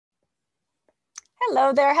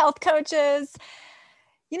Hello there, health coaches.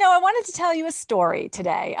 I wanted to tell you a story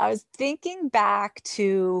today. I was thinking back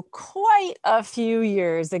to quite a few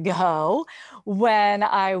years ago when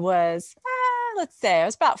I was, let's say, I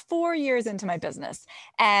was about 4 years into my business.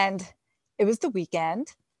 And it was the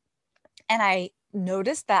weekend. And I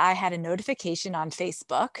noticed that I had a notification on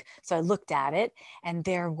Facebook. So I looked at it, and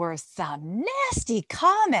there were some nasty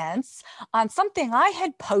comments on something I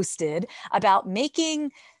had posted about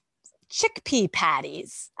making chickpea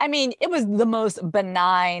patties. I mean, it was the most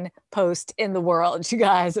benign post in the world, you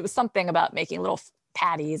guys. It was something about making little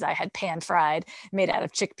patties I had pan fried, made out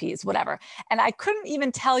of chickpeas, whatever. And I couldn't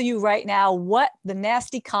even tell you right now what the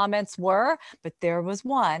nasty comments were, but there was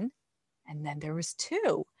one, and then there was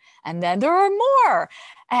two, and then there were more.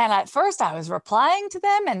 And at first I was replying to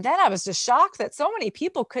them, and then I was just shocked that so many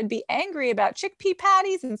people could be angry about chickpea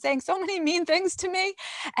patties and saying so many mean things to me.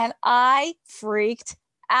 And I freaked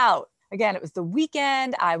out. Again, it was the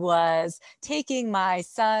weekend. I was taking my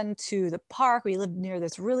son to the park. We lived near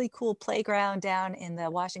this really cool playground down in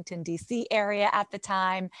the Washington, D.C. area at the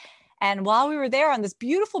time. And while we were there on this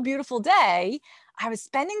beautiful, beautiful day, I was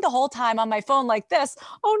spending the whole time on my phone like this.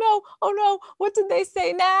 Oh no, what did they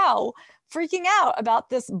say now? Freaking out about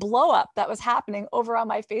this blow up that was happening over on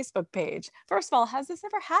my Facebook page. First of all, has this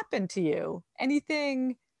ever happened to you?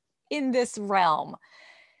 Anything in this realm?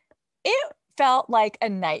 It felt like a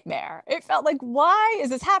nightmare. It felt like, why is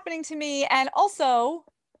this happening to me? And also,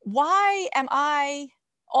 why am I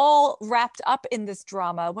all wrapped up in this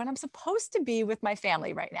drama when I'm supposed to be with my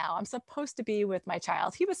family right now? I'm supposed to be with my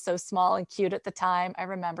child. He was so small and cute at the time. I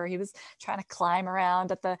remember he was trying to climb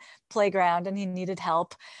around at the playground and he needed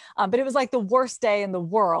help. But it was like the worst day in the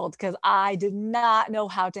world because I did not know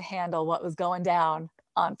how to handle what was going down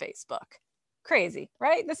on Facebook. Crazy,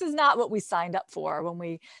 right? This is not what we signed up for when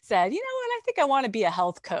we said, you know what, I think I want to be a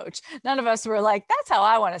health coach. None of us were like, that's how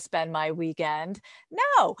I want to spend my weekend.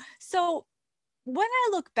 No. So when I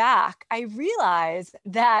look back, I realize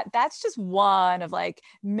that that's just one of like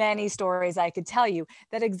many stories I could tell you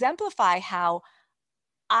that exemplify how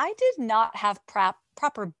I did not have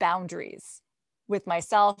proper boundaries with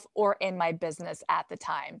myself or in my business at the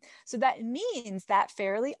time. So that means that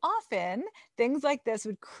fairly often things like this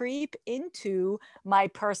would creep into my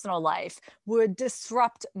personal life, would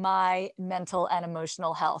disrupt my mental and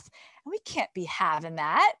emotional health. And we can't be having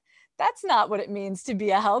that. That's not what it means to be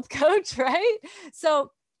a health coach, right?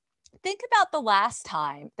 So think about the last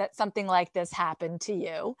time that something like this happened to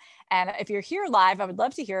you. And if you're here live, I would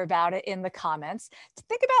love to hear about it in the comments.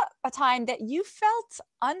 Think about a time that you felt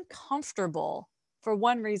uncomfortable for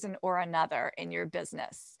one reason or another in your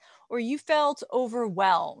business, or you felt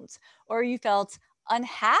overwhelmed, or you felt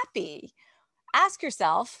unhappy. Ask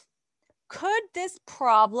yourself, could this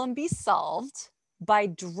problem be solved by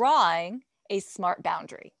drawing a smart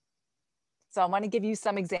boundary? So I want to give you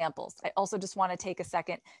some examples. I also just want to take a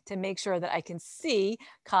second to make sure that I can see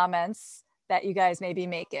comments that you guys may be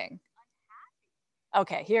making.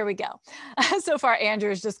 Okay, here we go. So far,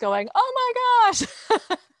 Andrew is just going, oh my gosh.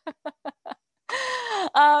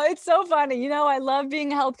 It's so funny. I love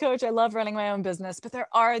being a health coach. I love running my own business, but there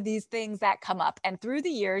are these things that come up. And through the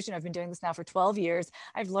years, I've been doing this now for 12 years.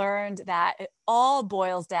 I've learned that it all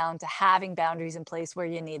boils down to having boundaries in place where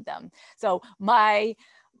you need them. So my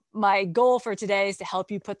goal for today is to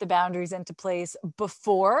help you put the boundaries into place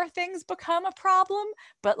before things become a problem.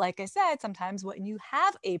 But like I said, sometimes when you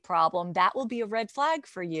have a problem, that will be a red flag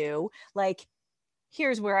for you. Like,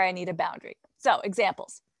 here's where I need a boundary. So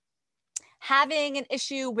examples. Having an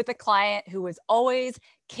issue with a client who is always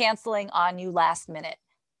canceling on you last minute.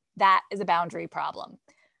 That is a boundary problem.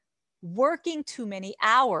 Working too many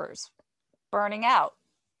hours, burning out,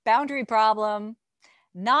 boundary problem.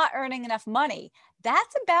 Not earning enough money,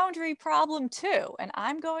 that's a boundary problem too. And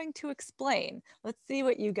I'm going to explain. Let's see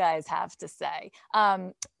what you guys have to say.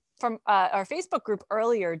 From our Facebook group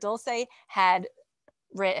earlier, Dulce had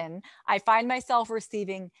written, I find myself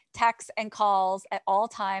receiving texts and calls at all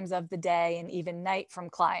times of the day and even night from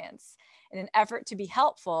clients. In an effort to be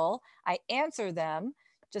helpful, I answer them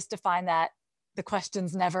just to find that the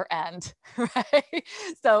questions never end, right?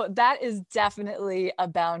 So that is definitely a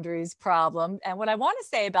boundaries problem. And what I want to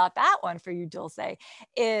say about that one for you, Dulce,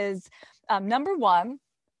 is number one,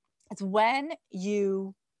 it's when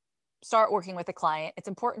you start working with a client, it's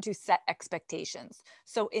important to set expectations.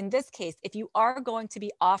 So in this case, if you are going to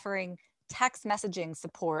be offering text messaging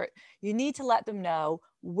support, you need to let them know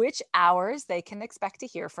which hours they can expect to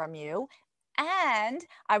hear from you. And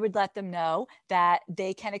I would let them know that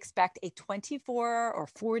they can expect a 24 or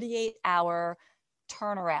 48-hour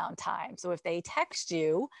turnaround time. So if they text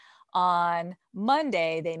you on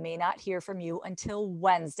Monday, they may not hear from you until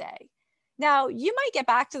Wednesday. Now, you might get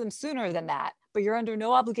back to them sooner than that, but you're under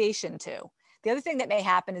no obligation to. The other thing that may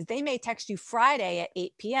happen is they may text you Friday at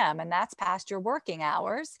 8 p.m., and that's past your working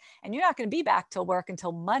hours, and you're not going to be back to work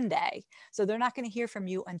until Monday. So they're not going to hear from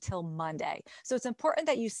you until Monday. So it's important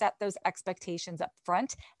that you set those expectations up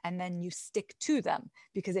front and then you stick to them,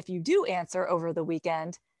 because if you do answer over the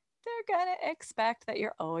weekend, they're going to expect that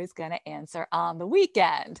you're always going to answer on the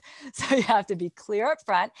weekend. So you have to be clear up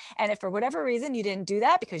front. And if for whatever reason you didn't do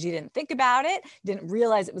that because you didn't think about it, didn't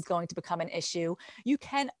realize it was going to become an issue, you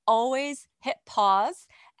can always hit pause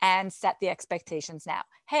and set the expectations now.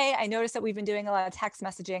 Hey, I noticed that we've been doing a lot of text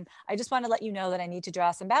messaging. I just want to let you know that I need to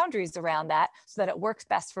draw some boundaries around that so that it works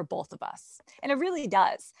best for both of us. And it really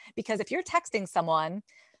does, because if you're texting someone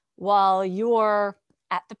while you're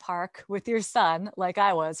at the park with your son, like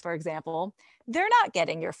I was, for example, they're not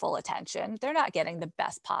getting your full attention. They're not getting the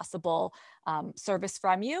best possible service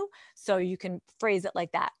from you. So you can phrase it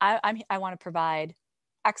like that. I want to provide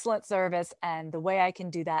excellent service. And the way I can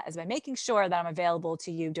do that is by making sure that I'm available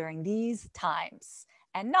to you during these times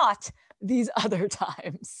and not these other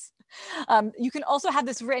times. You can also have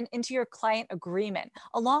this written into your client agreement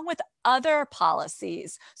along with other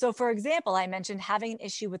policies. So for example, I mentioned having an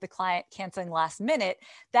issue with the client canceling last minute.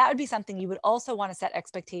 That would be something you would also want to set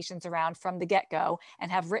expectations around from the get-go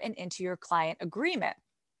and have written into your client agreement.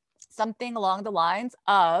 Something along the lines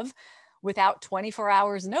of, without 24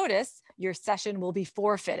 hours notice, your session will be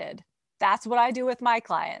forfeited. That's what I do with my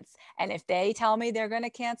clients. And if they tell me they're going to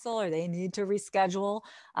cancel or they need to reschedule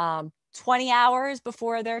 20 hours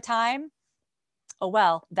before their time, oh,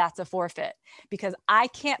 well, that's a forfeit, because I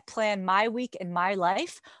can't plan my week and my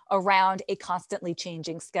life around a constantly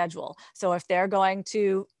changing schedule. So if they're going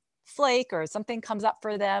to flake or something comes up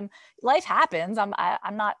for them, life happens. I'm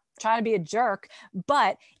not trying to be a jerk,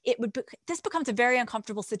 but this becomes a very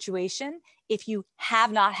uncomfortable situation if you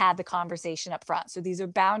have not had the conversation up front. So these are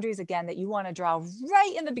boundaries, again, that you want to draw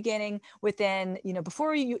right in the beginning, within,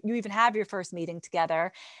 before you even have your first meeting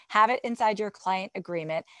together. Have it inside your client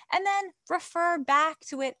agreement, and then refer back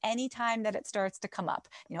to it anytime that it starts to come up.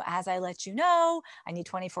 As I let you know, I need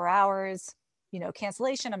 24 hours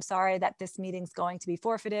cancellation. I'm sorry that this meeting's going to be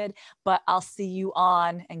forfeited, but I'll see you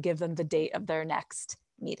on, and give them the date of their next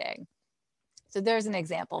meeting. So there's an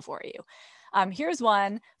example for you. Here's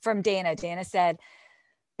one from Dana. Dana said,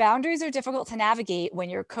 boundaries are difficult to navigate when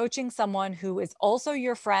you're coaching someone who is also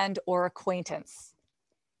your friend or acquaintance.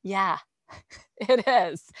 Yeah, it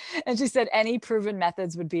is. And she said, any proven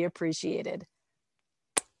methods would be appreciated.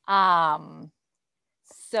 So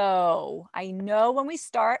I know when we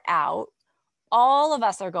start out, all of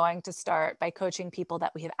us are going to start by coaching people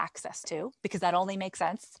that we have access to, because that only makes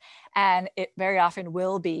sense. And it very often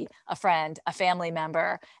will be a friend, a family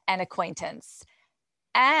member, an acquaintance.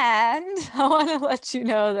 And I want to let you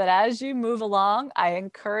know that as you move along, I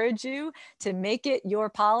encourage you to make it your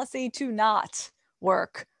policy to not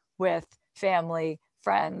work with family,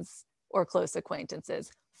 friends, or close acquaintances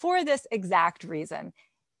for this exact reason.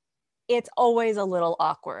 It's always a little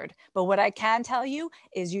awkward, but what I can tell you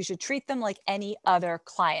is you should treat them like any other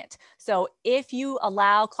client. So if you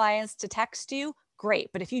allow clients to text you, great.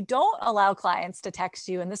 But if you don't allow clients to text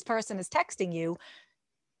you and this person is texting you,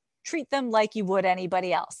 treat them like you would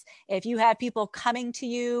anybody else. If you have people coming to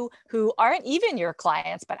you who aren't even your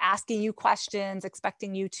clients, but asking you questions,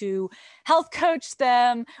 expecting you to health coach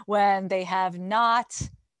them when they have not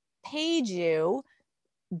paid you,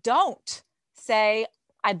 don't say,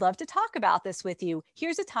 I'd love to talk about this with you.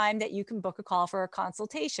 Here's a time that you can book a call for a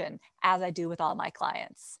consultation, as I do with all my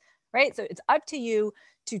clients, right? So it's up to you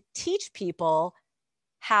to teach people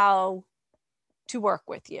how to work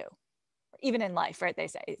with you. Even in life, right? They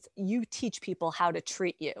say you teach people how to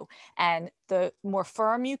treat you. And the more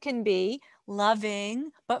firm you can be,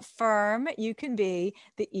 loving but firm you can be,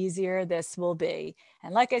 the easier this will be.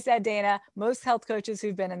 And like I said, Dana, most health coaches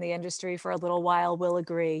who've been in the industry for a little while will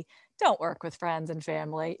agree, don't work with friends and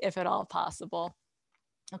family if at all possible.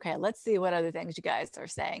 Okay, let's see what other things you guys are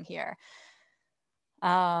saying here.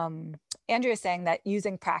 Andrea is saying that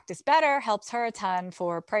using Practice Better helps her a ton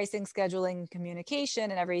for pricing, scheduling, communication,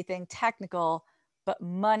 and everything technical, but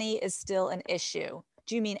money is still an issue.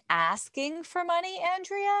 Do you mean asking for money,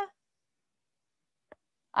 Andrea?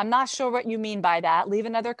 I'm not sure what you mean by that. Leave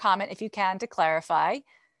another comment if you can to clarify.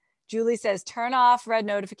 Julie says, turn off red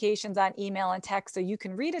notifications on email and text so you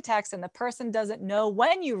can read a text and the person doesn't know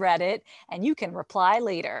when you read it and you can reply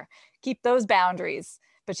later. Keep those boundaries.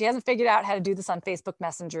 But she hasn't figured out how to do this on Facebook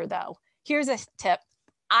Messenger though. Here's a tip.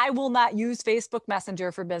 I will not use Facebook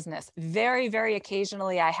Messenger for business. Very, very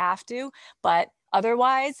occasionally I have to, but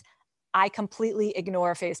otherwise I completely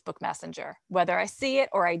ignore Facebook Messenger. Whether I see it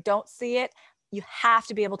or I don't see it, you have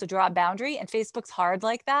to be able to draw a boundary, and Facebook's hard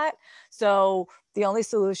like that. So the only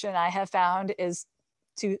solution I have found is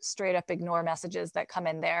to straight up ignore messages that come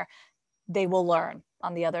in there. They will learn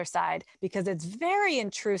on the other side because it's very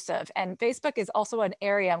intrusive. And Facebook is also an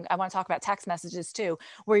area, I want to talk about text messages too,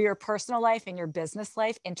 where your personal life and your business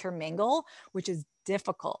life intermingle, which is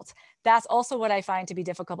difficult. That's also what I find to be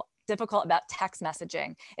difficult about text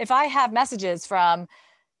messaging. If I have messages from,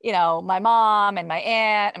 my mom and my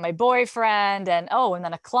aunt and my boyfriend and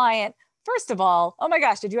then a client, first of all, oh my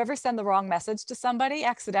gosh, did you ever send the wrong message to somebody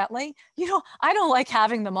accidentally? I don't like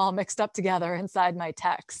having them all mixed up together inside my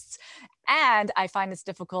texts. And I find it's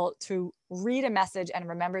difficult to read a message and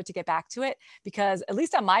remember to get back to it because, at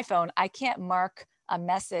least on my phone, I can't mark a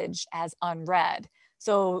message as unread.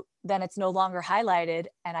 So then it's no longer highlighted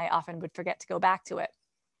and I often would forget to go back to it.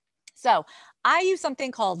 So I use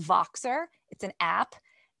something called Voxer. It's an app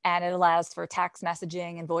and it allows for text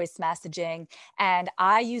messaging and voice messaging. And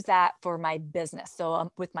I use that for my business.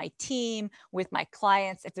 So with my team, with my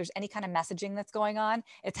clients, if there's any kind of messaging that's going on,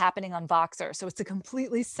 it's happening on Voxer. So it's a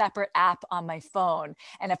completely separate app on my phone.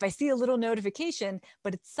 And if I see a little notification,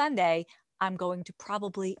 but it's Sunday, I'm going to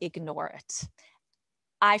probably ignore it.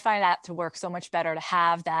 I find that to work so much better to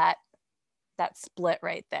have that split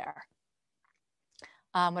right there.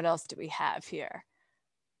 What else do we have here?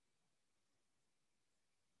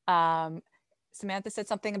 Samantha said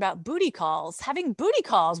something about booty calls, having booty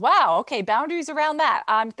calls. Wow. Okay. Boundaries around that.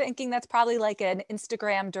 I'm thinking that's probably like an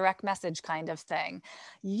Instagram direct message kind of thing.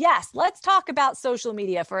 Yes. Let's talk about social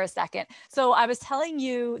media for a second. So I was telling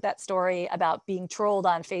you that story about being trolled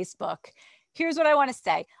on Facebook. Here's what I want to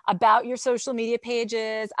say about your social media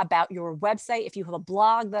pages, about your website. If you have a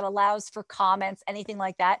blog that allows for comments, anything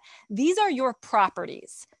like that, these are your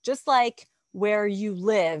properties, just like where you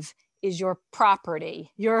live is your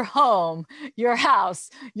property, your home, your house,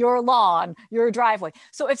 your lawn, your driveway.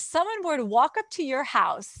 So if someone were to walk up to your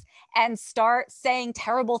house and start saying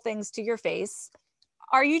terrible things to your face,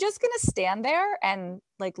 are you just going to stand there and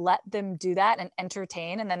let them do that and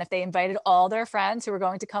entertain? And then if they invited all their friends who were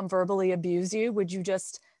going to come verbally abuse you, would you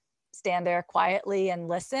just stand there quietly and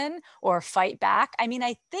listen or fight back? I mean,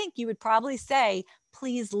 I think you would probably say,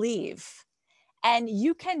 please leave. And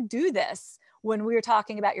you can do this when we're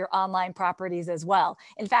talking about your online properties as well.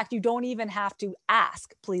 In fact, you don't even have to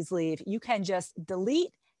ask, please leave. You can just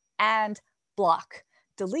delete and block.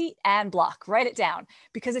 Delete and block. Write it down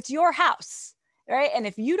because it's your house, right? And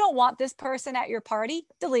if you don't want this person at your party,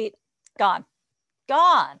 delete, gone,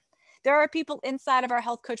 gone. There are people inside of our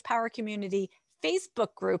Health Coach Power Community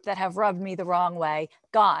Facebook group that have rubbed me the wrong way,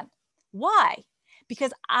 gone. Why?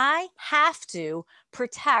 Because I have to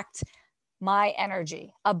protect my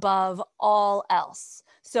energy above all else.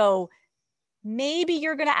 So maybe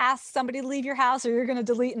you're going to ask somebody to leave your house or you're going to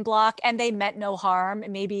delete and block and they meant no harm.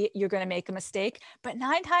 Maybe you're going to make a mistake, but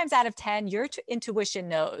 9 times out of 10, your intuition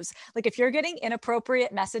knows. Like if you're getting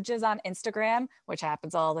inappropriate messages on Instagram, which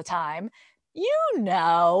happens all the time, you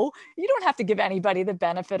don't have to give anybody the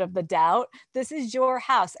benefit of the doubt. This is your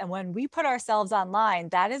house. And when we put ourselves online,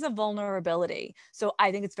 that is a vulnerability. So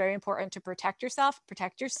I think it's very important to protect yourself,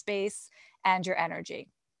 protect your space and your energy.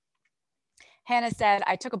 Hannah said,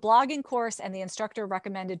 I took a blogging course and the instructor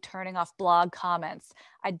recommended turning off blog comments.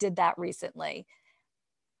 I did that recently.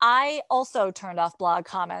 I also turned off blog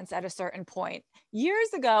comments at a certain point.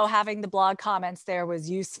 Years ago, having the blog comments there was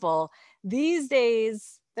useful. These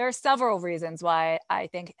days, there are several reasons why I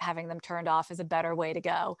think having them turned off is a better way to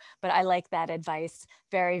go. But I like that advice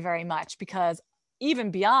very, very much because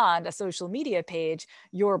even beyond a social media page,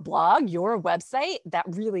 your blog, your website, that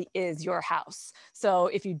really is your house. So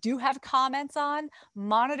if you do have comments on,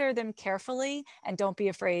 monitor them carefully and don't be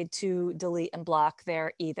afraid to delete and block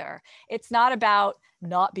there either. It's not about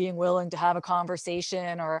not being willing to have a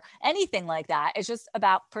conversation or anything like that. It's just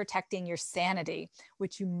about protecting your sanity,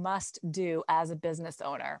 which you must do as a business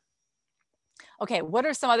owner. Okay, what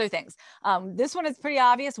are some other things? This one is pretty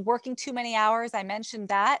obvious, working too many hours. I mentioned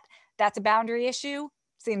that. That's a boundary issue.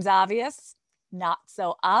 Seems obvious. Not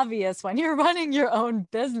so obvious when you're running your own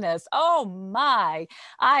business. Oh my,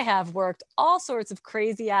 I have worked all sorts of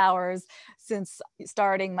crazy hours since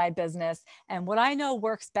starting my business. And what I know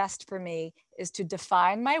works best for me is to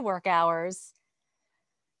define my work hours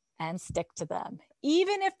and stick to them.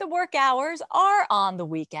 Even if the work hours are on the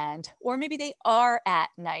weekend, or maybe they are at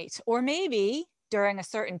night, or maybe during a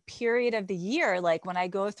certain period of the year, like when I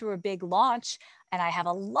go through a big launch and I have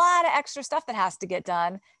a lot of extra stuff that has to get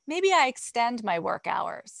done, maybe I extend my work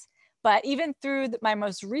hours. But even through my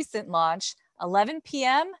most recent launch, 11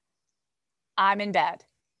 p.m., I'm in bed.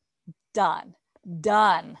 done.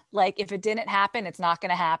 Done. Like if it didn't happen, it's not going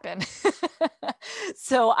to happen.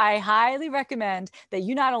 So I highly recommend that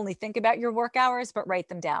you not only think about your work hours, but write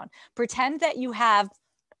them down. Pretend that you have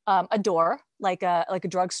a door, like a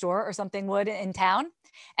drugstore or something would in town,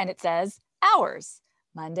 and it says hours,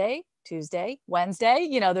 Monday, Tuesday, Wednesday.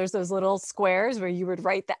 You know, there's those little squares where you would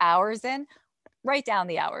write the hours in. Write down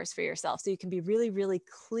the hours for yourself so you can be really, really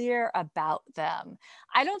clear about them.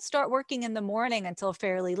 I don't start working in the morning until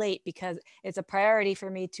fairly late because it's a priority for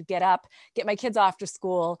me to get up, get my kids off to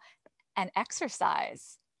school, and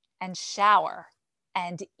exercise and shower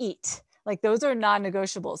and eat. Like those are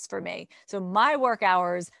non-negotiables for me. So my work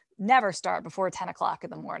hours never start before 10 o'clock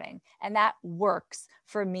in the morning. And that works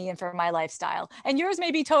for me and for my lifestyle. And yours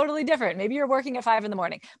may be totally different. Maybe you're working at 5 in the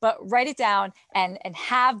morning, but write it down and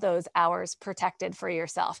have those hours protected for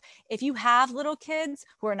yourself. If you have little kids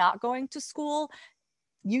who are not going to school,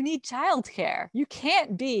 you need childcare. You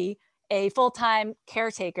can't be a full-time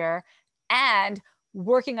caretaker and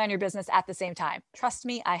working on your business at the same time. Trust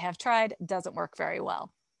me, I have tried, doesn't work very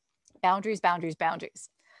well. Boundaries, boundaries, boundaries.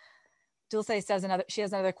 Dulce says she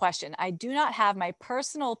has another question. I do not have my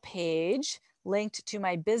personal page linked to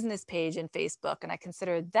my business page in Facebook, and I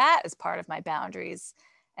consider that as part of my boundaries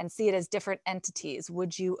and see it as different entities.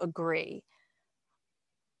 Would you agree?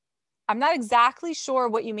 I'm not exactly sure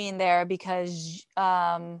what you mean there because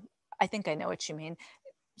I think I know what you mean.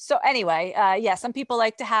 So anyway, yeah, some people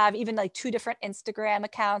like to have even like 2 different Instagram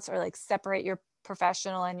accounts or like separate your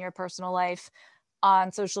professional and your personal life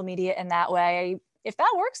on social media in that way. If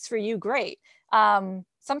that works for you, great.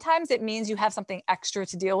 Sometimes it means you have something extra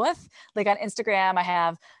to deal with. Like on Instagram, I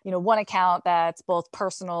have, one account that's both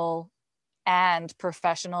personal and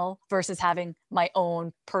professional versus having my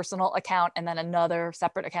own personal account and then another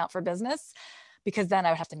separate account for business, because then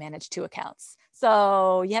I would have to manage 2 accounts.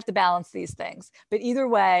 So you have to balance these things. But either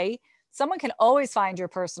way, someone can always find your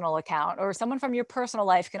personal account, or someone from your personal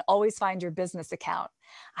life can always find your business account.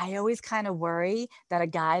 I always kind of worry that a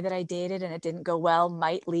guy that I dated and it didn't go well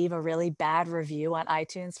might leave a really bad review on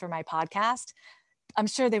iTunes for my podcast. I'm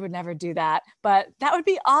sure they would never do that, but that would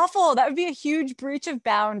be awful. That would be a huge breach of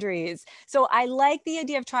boundaries. So I like the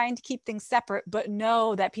idea of trying to keep things separate, but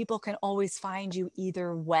know that people can always find you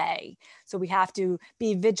either way. So we have to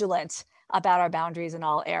be vigilant about our boundaries in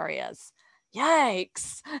all areas.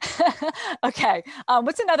 Yikes. Okay.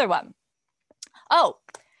 What's another one? Oh,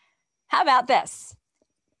 how about this?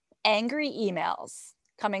 Angry emails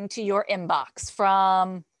coming to your inbox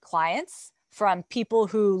from clients, from people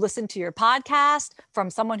who listen to your podcast, from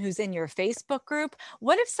someone who's in your Facebook group.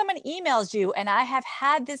 What if someone emails you, and I have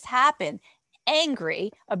had this happen,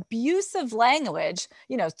 angry, abusive language,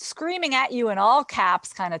 screaming at you in all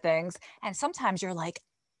caps kind of things. And sometimes you're like,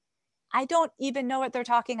 I don't even know what they're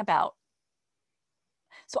talking about.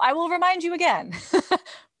 So I will remind you again,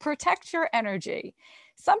 protect your energy.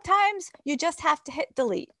 Sometimes you just have to hit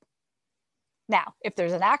delete. Now, if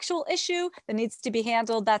there's an actual issue that needs to be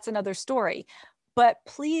handled, that's another story. But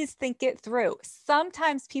please think it through.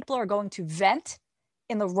 Sometimes people are going to vent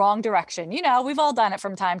in the wrong direction. We've all done it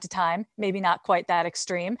from time to time, maybe not quite that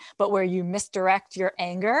extreme, but where you misdirect your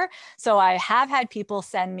anger. So I have had people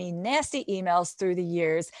send me nasty emails through the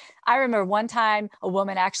years. I remember one time a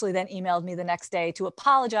woman actually then emailed me the next day to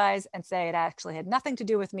apologize and say it actually had nothing to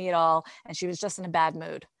do with me at all, and she was just in a bad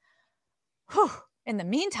mood. Whew. In the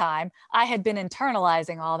meantime, I had been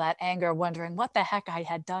internalizing all that anger, wondering what the heck I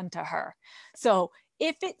had done to her. So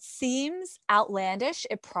if it seems outlandish,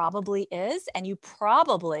 it probably is, and you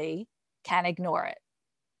probably can ignore it.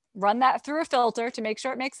 Run that through a filter to make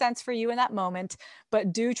sure it makes sense for you in that moment,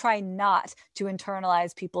 but do try not to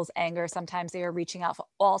internalize people's anger. Sometimes they are reaching out for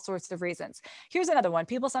all sorts of reasons. Here's another one.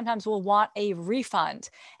 People sometimes will want a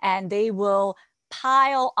refund, and they will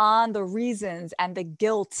pile on the reasons and the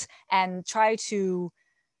guilt and try to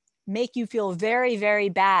make you feel very, very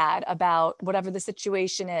bad about whatever the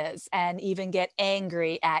situation is, and even get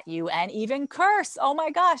angry at you and even curse. Oh my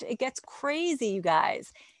gosh, it gets crazy, you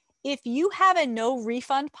guys. If you have a no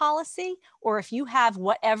refund policy, or if you have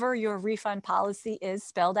whatever your refund policy is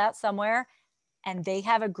spelled out somewhere and they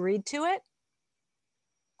have agreed to it,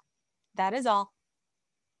 that is all.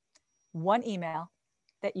 One email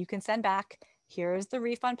that you can send back. Here's the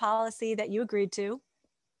refund policy that you agreed to.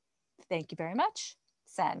 Thank you very much.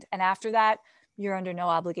 Send. And after that, you're under no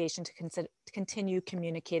obligation to continue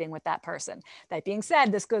communicating with that person. That being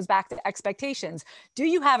said, this goes back to expectations. Do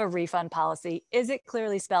you have a refund policy? Is it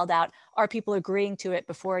clearly spelled out? Are people agreeing to it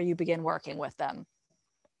before you begin working with them?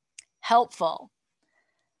 Helpful.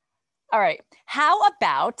 All right. How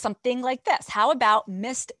about something like this? How about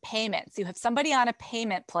missed payments? You have somebody on a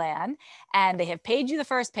payment plan and they have paid you the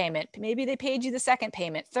first payment. Maybe they paid you the second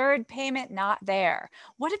payment, third payment, not there.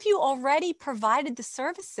 What if you already provided the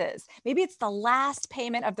services? Maybe it's the last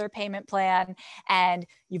payment of their payment plan and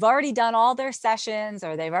you've already done all their sessions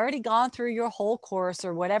or they've already gone through your whole course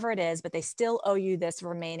or whatever it is, but they still owe you this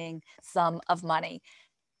remaining sum of money.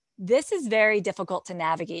 This is very difficult to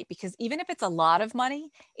navigate because even if it's a lot of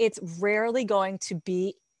money, it's rarely going to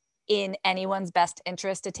be in anyone's best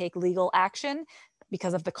interest to take legal action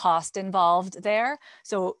because of the cost involved there.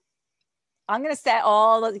 So I'm going to set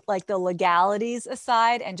all like the legalities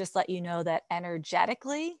aside and just let you know that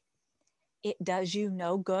energetically, it does you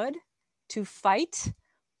no good to fight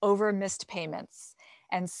over missed payments.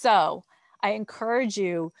 And so I encourage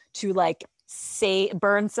you to like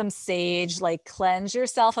burn some sage, like cleanse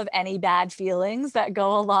yourself of any bad feelings that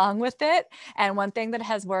go along with it. And one thing that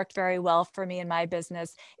has worked very well for me in my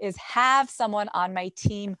business is have someone on my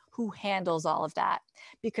team who handles all of that,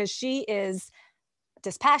 because she is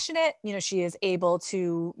dispassionate. You know, she is able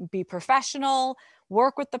to be professional,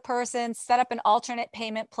 work with the person, set up an alternate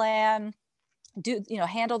payment plan,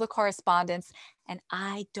 handle the correspondence, and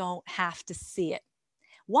I don't have to see it.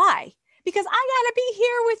 Why? Because I got to be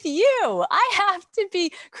here with you. I have to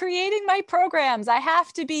be creating my programs. I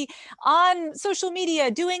have to be on social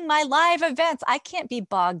media doing my live events. I can't be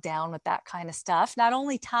bogged down with that kind of stuff, not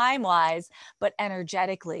only time-wise, but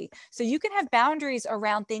energetically. So you can have boundaries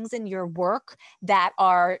around things in your work that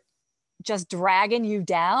are just dragging you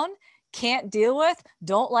down, can't deal with,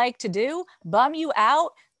 don't like to do, bum you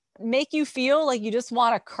out, make you feel like you just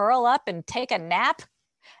want to curl up and take a nap.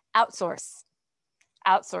 Outsource.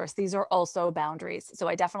 These are also boundaries. So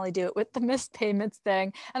I definitely do it with the missed payments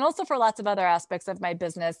thing, and also for lots of other aspects of my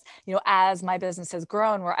business, as my business has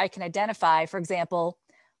grown, where I can identify, for example,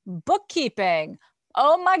 bookkeeping.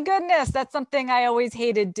 Oh my goodness, that's something I always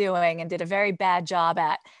hated doing and did a very bad job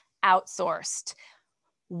at. Outsourced.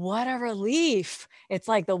 What a relief. It's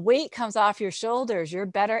like the weight comes off your shoulders. You're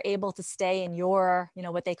better able to stay in your,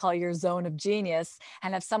 what they call your zone of genius,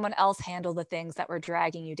 and have someone else handle the things that were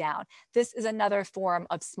dragging you down. This is another form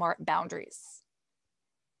of smart boundaries.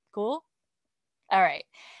 Cool? All right.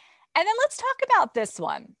 And then let's talk about this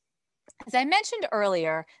one. As I mentioned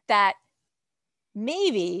earlier, that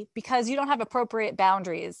maybe because you don't have appropriate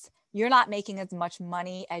boundaries, you're not making as much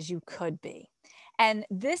money as you could be. And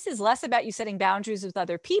this is less about you setting boundaries with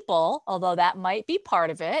other people, although that might be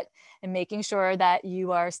part of it, and making sure that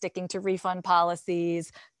you are sticking to refund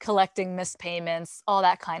policies, collecting missed payments, all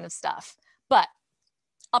that kind of stuff. But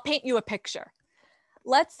I'll paint you a picture.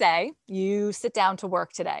 Let's say you sit down to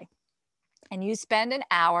work today and you spend an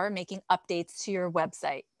hour making updates to your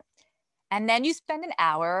website. And then you spend an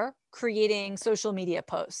hour creating social media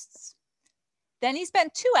posts. Then you spend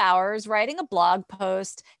 2 hours writing a blog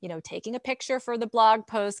post, taking a picture for the blog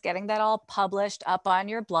post, getting that all published up on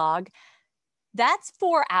your blog. That's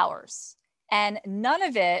 4 hours. And none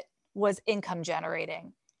of it was income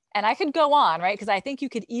generating. And I could go on, right? Because I think you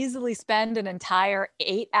could easily spend an entire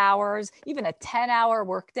 8 hours, even a 10-hour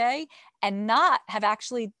workday, and not have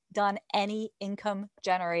actually done any income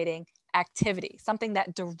generating activity, something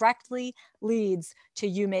that directly leads to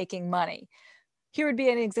you making money. Here would be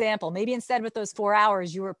an example. Maybe instead with those 4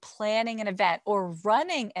 hours, you were planning an event or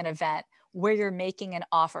running an event where you're making an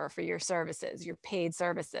offer for your services, your paid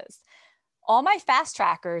services. All my fast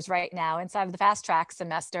trackers right now inside of the fast track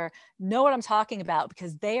semester know what I'm talking about,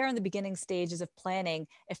 because they are in the beginning stages of planning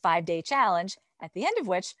a 5-day challenge, at the end of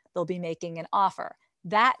which they'll be making an offer.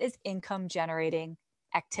 That is income generating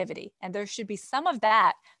activity. And there should be some of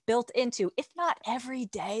that built into, if not every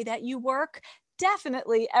day that you work,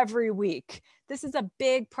 definitely every week. This is a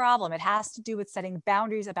big problem. It has to do with setting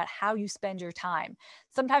boundaries about how you spend your time.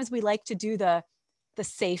 Sometimes we like to do the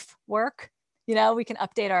safe work. We can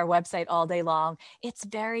update our website all day long. It's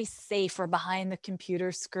very safe. We're behind the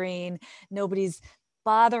computer screen. Nobody's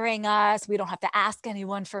bothering us. We don't have to ask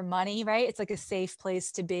anyone for money, right? It's like a safe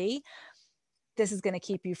place to be. This is going to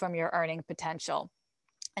keep you from your earning potential.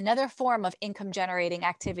 Another form of income generating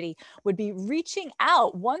activity would be reaching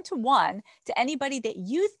out one-to-one to anybody that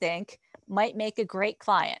you think might make a great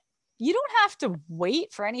client. You don't have to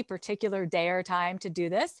wait for any particular day or time to do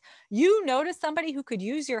this. You notice somebody who could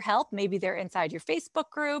use your help. Maybe they're inside your Facebook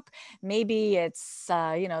group. Maybe it's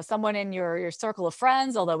someone in your circle of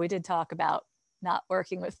friends, although we did talk about not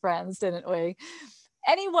working with friends, didn't we?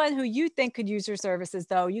 Anyone who you think could use your services,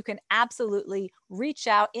 though, you can absolutely reach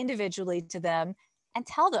out individually to them and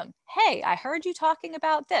tell them, hey, I heard you talking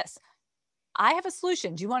about this. I have a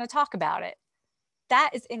solution. Do you want to talk about it? That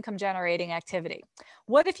is income generating activity.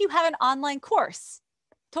 What if you have an online course?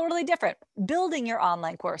 Totally different. Building your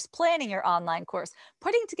online course, planning your online course,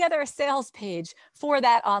 putting together a sales page for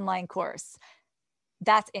that online course.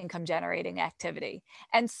 That's income generating activity.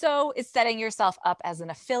 And so is setting yourself up as an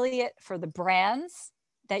affiliate for the brands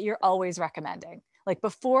that you're always recommending. Like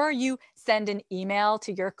before you send an email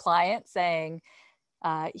to your client saying,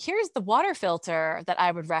 here's the water filter that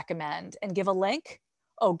I would recommend, and give a link,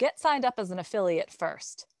 oh, get signed up as an affiliate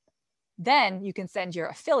first. Then you can send your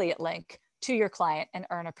affiliate link to your client and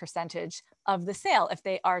earn a percentage of the sale if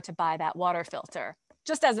they are to buy that water filter.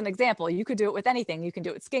 Just as an example, you could do it with anything. You can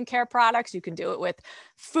do it with skincare products. You can do it with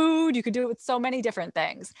food. You could do it with so many different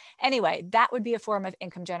things. Anyway, that would be a form of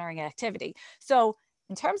income generating activity. So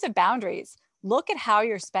in terms of boundaries, look at how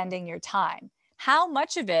you're spending your time. How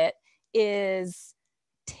much of it is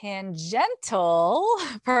tangential,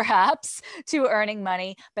 perhaps, to earning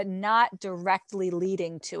money, but not directly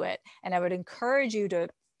leading to it. And I would encourage you to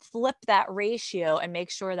flip that ratio and make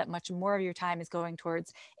sure that much more of your time is going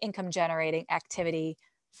towards income generating activity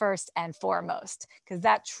first and foremost, because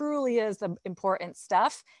that truly is the important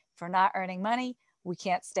stuff. If we're not earning money, we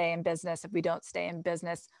can't stay in business. If we don't stay in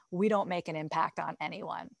business, we don't make an impact on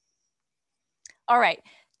anyone. All right.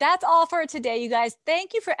 That's all for today, you guys.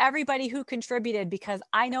 Thank you for everybody who contributed, because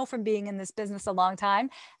I know from being in this business a long time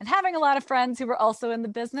and having a lot of friends who were also in the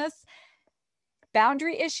business,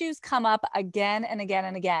 boundary issues come up again and again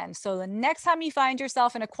and again. So the next time you find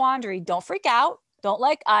yourself in a quandary, don't freak out. Don't,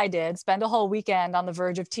 like I did, spend a whole weekend on the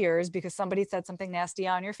verge of tears because somebody said something nasty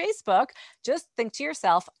on your Facebook. Just think to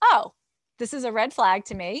yourself, oh, this is a red flag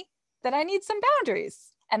to me that I need some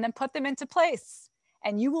boundaries, and then put them into place.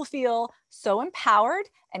 And you will feel so empowered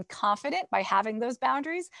and confident by having those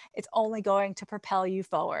boundaries. It's only going to propel you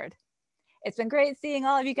forward. It's been great seeing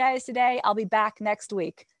all of you guys today. I'll be back next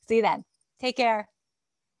week. See you then. Take care.